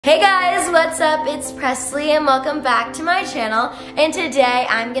Hey guys, what's up? It's Pressley and welcome back to my channel. And today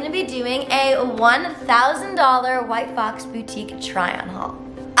I'm going to be doing a $1,000 White Fox boutique try-on haul.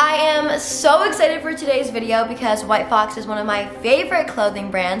 I am so excited for today's video because White Fox is one of my favorite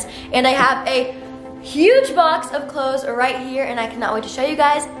clothing brands and I have a huge box of clothes right here and I cannot wait to show you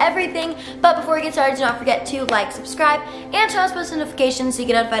guys everything. But before we get started, do not forget to like, subscribe, and turn on post notifications so you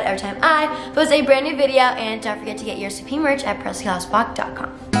get notified every time I post a brand new video. And don't forget to get your Supreme merch at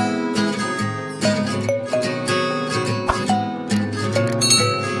PressleyHosbach.com.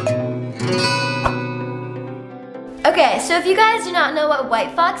 Okay, so if you guys do not know what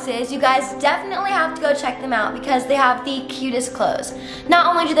White Fox is, you guys definitely have to go check them out because they have the cutest clothes. Not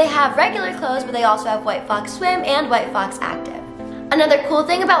only do they have regular clothes, but they also have White Fox Swim and White Fox Active. Another cool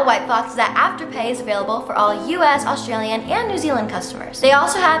thing about White Fox is that Afterpay is available for all US, Australian, and New Zealand customers. They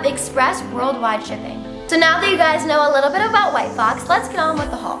also have express worldwide shipping. So now that you guys know a little bit about White Fox, let's get on with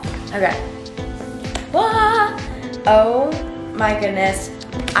the haul. Okay. Wah! Oh my goodness,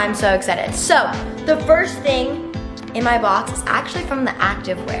 I'm so excited. So, the first thing in my box is actually from the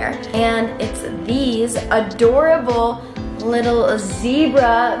activewear, and it's these adorable little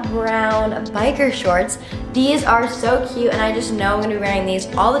zebra brown biker shorts. These are so cute and I just know I'm gonna be wearing these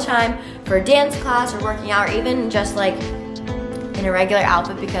all the time for dance class or working out or even just like in a regular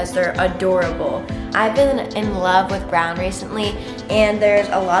outfit because they're adorable. I've been in love with brown recently and there's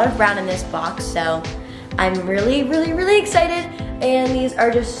a lot of brown in this box, so I'm really excited. And these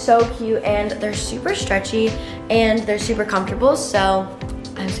are just so cute and they're super stretchy and they're super comfortable, so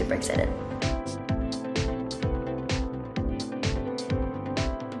I'm super excited.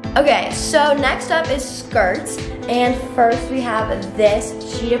 Okay, so next up is skirts, and first we have this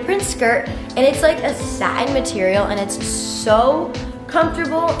cheetah print skirt, and it's like a satin material and it's so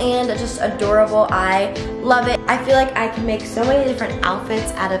comfortable and just adorable. I love it. I feel like I can make so many different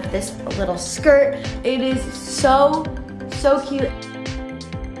outfits out of this little skirt. It is so cute.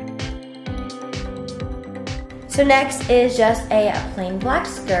 So next is just a plain black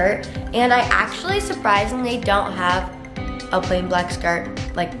skirt, and I actually surprisingly don't have a plain black skirt.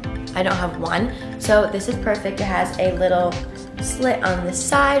 Like, I don't have one, so this is perfect. It has a little slit on the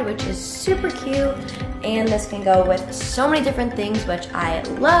side, which is super cute, and this can go with so many different things, which I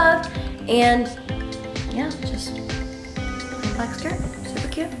love. And yeah, just plain black skirt, super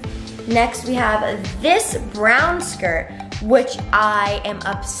cute. Next we have this brown skirt, which I am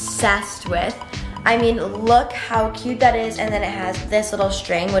obsessed with. I mean, look how cute that is, and then it has this little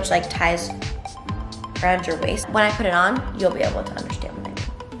string which like ties around your waist. When I put it on, you'll be able to understand what I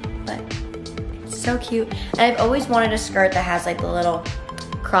mean. But it's so cute, and I've always wanted a skirt that has like the little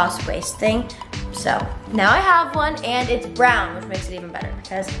cross waist thing. So now I have one, and it's brown, which makes it even better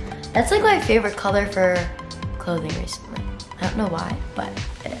because that's like my favorite color for clothing recently. I don't know why, but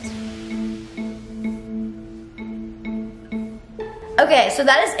it is. Okay, so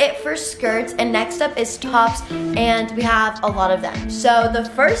that is it for skirts, and next up is tops, and we have a lot of them. So the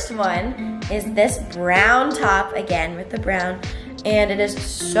first one is this brown top, again with the brown, and it is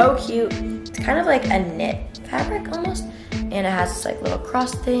so cute. It's kind of like a knit fabric almost, and it has this like little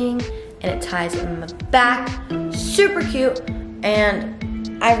cross thing, and it ties in the back. Super cute,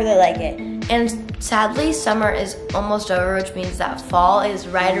 and I really like it. And sadly, summer is almost over, which means that fall is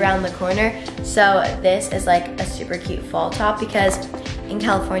right around the corner. So this is like a super cute fall top because in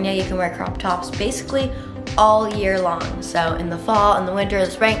California, you can wear crop tops basically all year long. So in the fall, in the winter,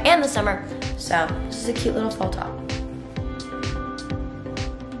 the spring, and the summer. So this is a cute little fall top.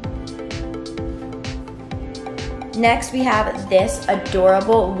 Next, we have this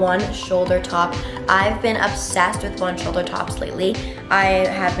adorable one shoulder top. I've been obsessed with one shoulder tops lately. I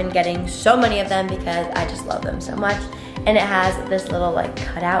have been getting so many of them because I just love them so much. And it has this little like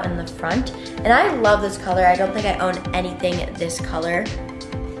cutout in the front. And I love this color. I don't think I own anything this color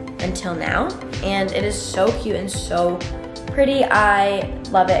until now. And it is so cute and so pretty. I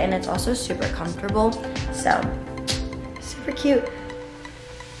love it, and it's also super comfortable. So, super cute.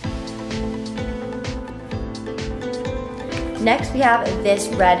 Next, we have this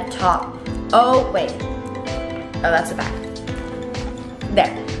red top. Oh, wait. Oh, that's the back.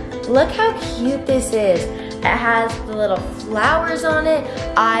 There. Look how cute this is. It has the little flowers on it.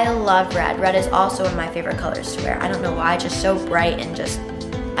 I love red. Red is also one of my favorite colors to wear. I don't know why, it's just so bright and just,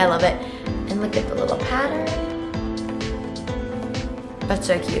 I love it. And look at the little pattern. That's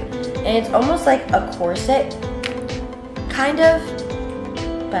so cute. And it's almost like a corset, kind of,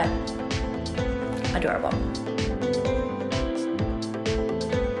 but adorable.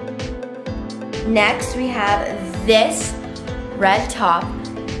 Next, we have this red top,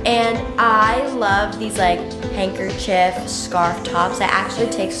 and I love these like handkerchief, scarf tops. I actually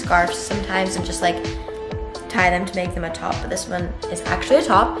take scarves sometimes and just like tie them to make them a top, but this one is actually a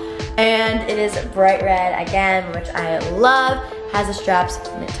top, and it is bright red again, which I love. Has the straps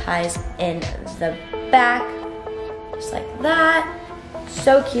and it ties in the back, just like that.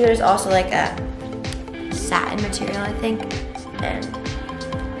 So cute. There's also like a satin material, I think, and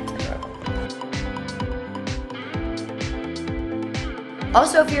it's adorable.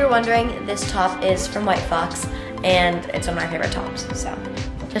 Also, if you were wondering, this top is from White Fox, and it's one of my favorite tops, so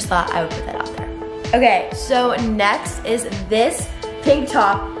just thought I would put that out there. Okay, so next is this pink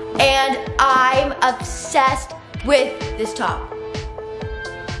top, and I'm obsessed with this top.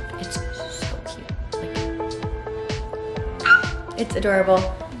 It's so cute. It's adorable.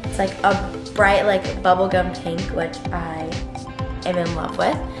 It's like a bright like bubblegum pink, which I am in love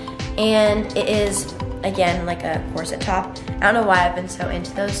with. And it is, again, like a corset top. I don't know why I've been so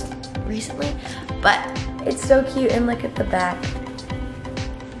into those recently, but it's so cute. And look at the back.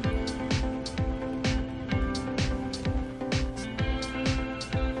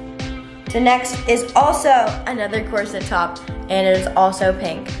 So next is also another corset top, and it is also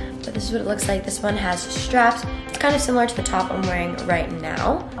pink. But this is what it looks like. This one has straps. It's kind of similar to the top I'm wearing right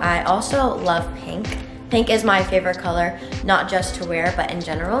now. I also love pink. Pink is my favorite color, not just to wear, but in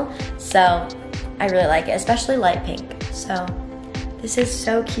general. So I really like it, especially light pink. So this is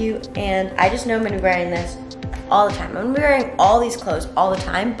so cute, and I just know I'm gonna be wearing this all the time. I'm gonna be wearing all these clothes all the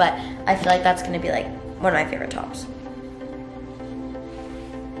time, but I feel like that's gonna be like one of my favorite tops.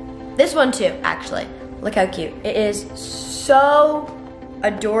 This one too, actually. Look how cute. It is so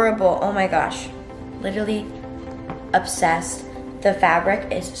adorable. Oh my gosh. Literally obsessed. The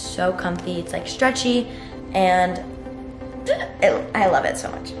fabric is so comfy. It's like stretchy, and I love it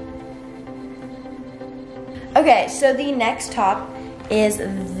so much. Okay, so the next top is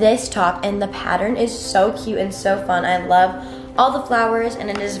this top, and the pattern is so cute and so fun. I love all the flowers, and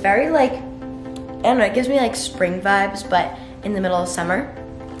it is very like, I don't know, it gives me like spring vibes, but in the middle of summer.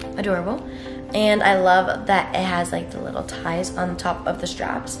 Adorable. And I love that it has like the little ties on top of the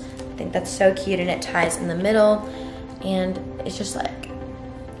straps. I think that's so cute, and it ties in the middle, and it's just like,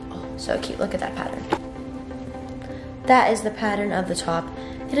 oh, so cute. Look at that pattern. That is the pattern of the top.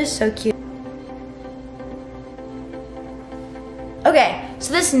 It is so cute. Okay,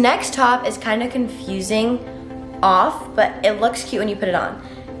 so this next top is kind of confusing off, but it looks cute when you put it on,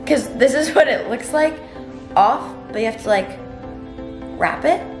 because this is what it looks like off, but you have to like wrap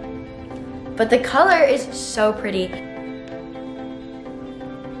it. But the color is so pretty.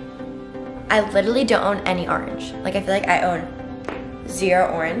 I literally don't own any orange. Like, I feel like I own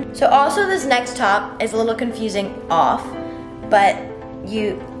 0 orange. So also this next top is a little confusing off, but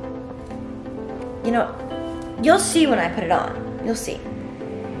you know, you'll see when I put it on. You'll see.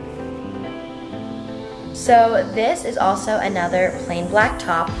 So this is also another plain black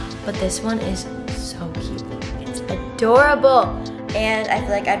top, but this one is so cute. It's adorable. And I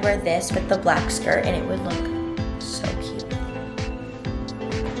feel like I'd wear this with the black skirt, and it would look so cute.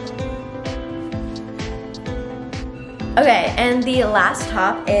 Okay, and the last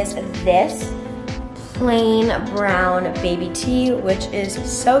top is this plain brown baby tee, which is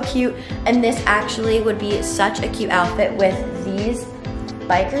so cute. And this actually would be such a cute outfit with these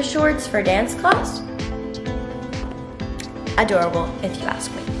biker shorts for dance class. Adorable, if you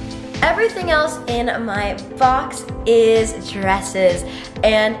ask me. Everything else in my box is dresses,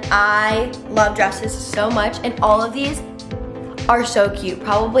 and I love dresses so much, and all of these are so cute.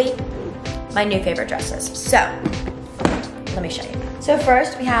 Probably my new favorite dresses. So let me show you. So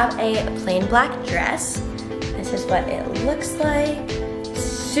first we have a plain black dress. This is what it looks like.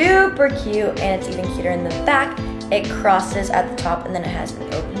 Super cute, and it's even cuter in the back. It crosses at the top, and then it has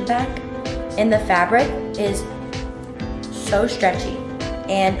an open back. And the fabric is so stretchy,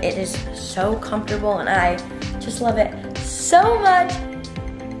 and it is so comfortable, and I just love it so much.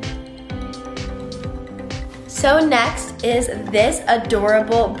 So next is this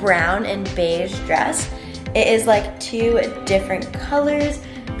adorable brown and beige dress. It is like 2 different colors,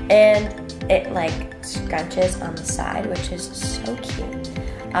 and it like scrunches on the side, which is so cute.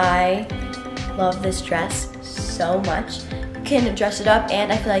 I love this dress so much. You can dress it up,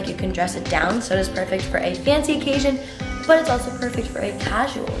 and I feel like you can dress it down, so it is perfect for a fancy occasion, but it's also perfect for a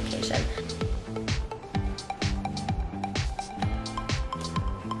casual occasion.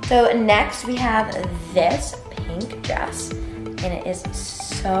 So next we have this pink dress, and it is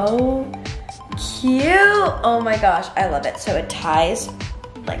so cute. Oh my gosh, I love it. So it ties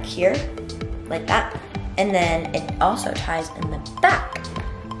like here, like that, and then it also ties in the back,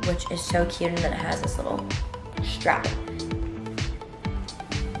 which is so cute, and then it has this little strap.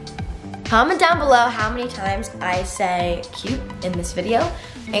 Comment down below how many times I say cute in this video,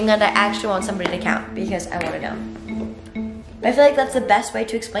 and I actually want somebody to count because I want to know. I feel like that's the best way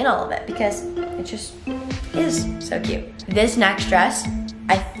to explain all of it because it just is so cute. This next dress,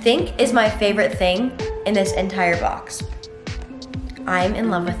 I think, is my favorite thing in this entire box. I'm in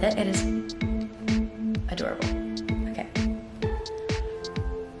love with it. It is adorable. Okay.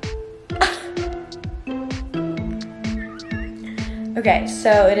 Okay,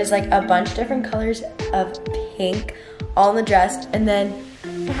 so it is like a bunch of different colors of pink all in the dress, and then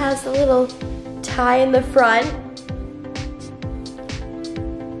it has a little tie in the front.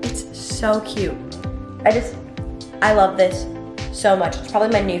 It's so cute. I love this so much. It's probably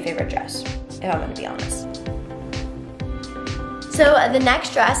my new favorite dress, if I'm gonna be honest. So the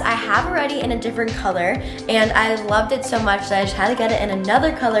next dress I have already in a different color, and I loved it so much that I just had to get it in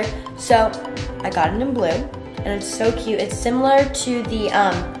another color, so I got it in blue, and it's so cute. It's similar to the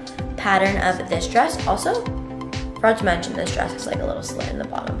pattern of this dress. Also, forgot to mention this dress has like a little slit in the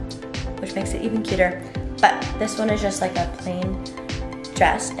bottom, which makes it even cuter, but this one is just like a plain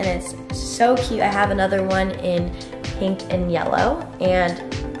dress, and it's so cute. I have another one in pink and yellow, and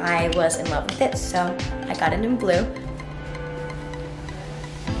I was in love with it, so I got it in blue.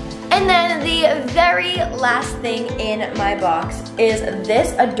 And then the very last thing in my box is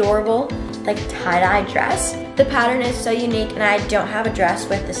this adorable like tie-dye dress. The pattern is so unique, and I don't have a dress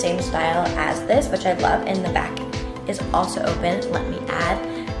with the same style as this, which I love, and the back is also open, let me add,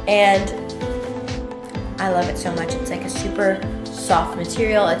 and I love it so much. It's like a super soft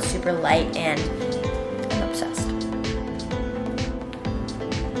material, it's super light, and I'm obsessed.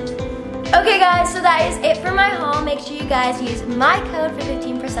 Okay guys, so that is it for my haul. Make sure you guys use my code for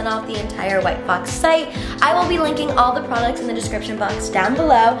 15% off the entire White Fox site. I will be linking all the products in the description box down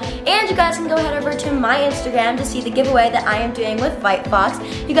below, and you guys can go head over to my Instagram to see the giveaway that I am doing with White Fox.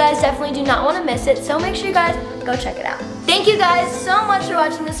 You guys definitely do not want to miss it, so make sure you guys go check it out. Thank you guys so much for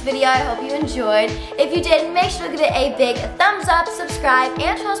watching this video. I hope you enjoyed. If you did, make sure to give it a big thumbs up, subscribe,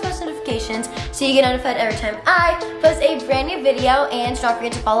 and turn on post notifications so you get notified every time I post a brand new video. And don't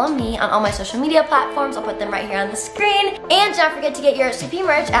forget to follow me on all my social media platforms. I'll put them right here on the screen. And don't forget to get your CP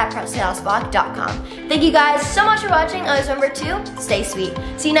merch at PressleyHosbach.com. Thank you guys so much for watching. Always remember to stay sweet.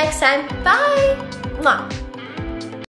 See you next time. Bye. Mwah.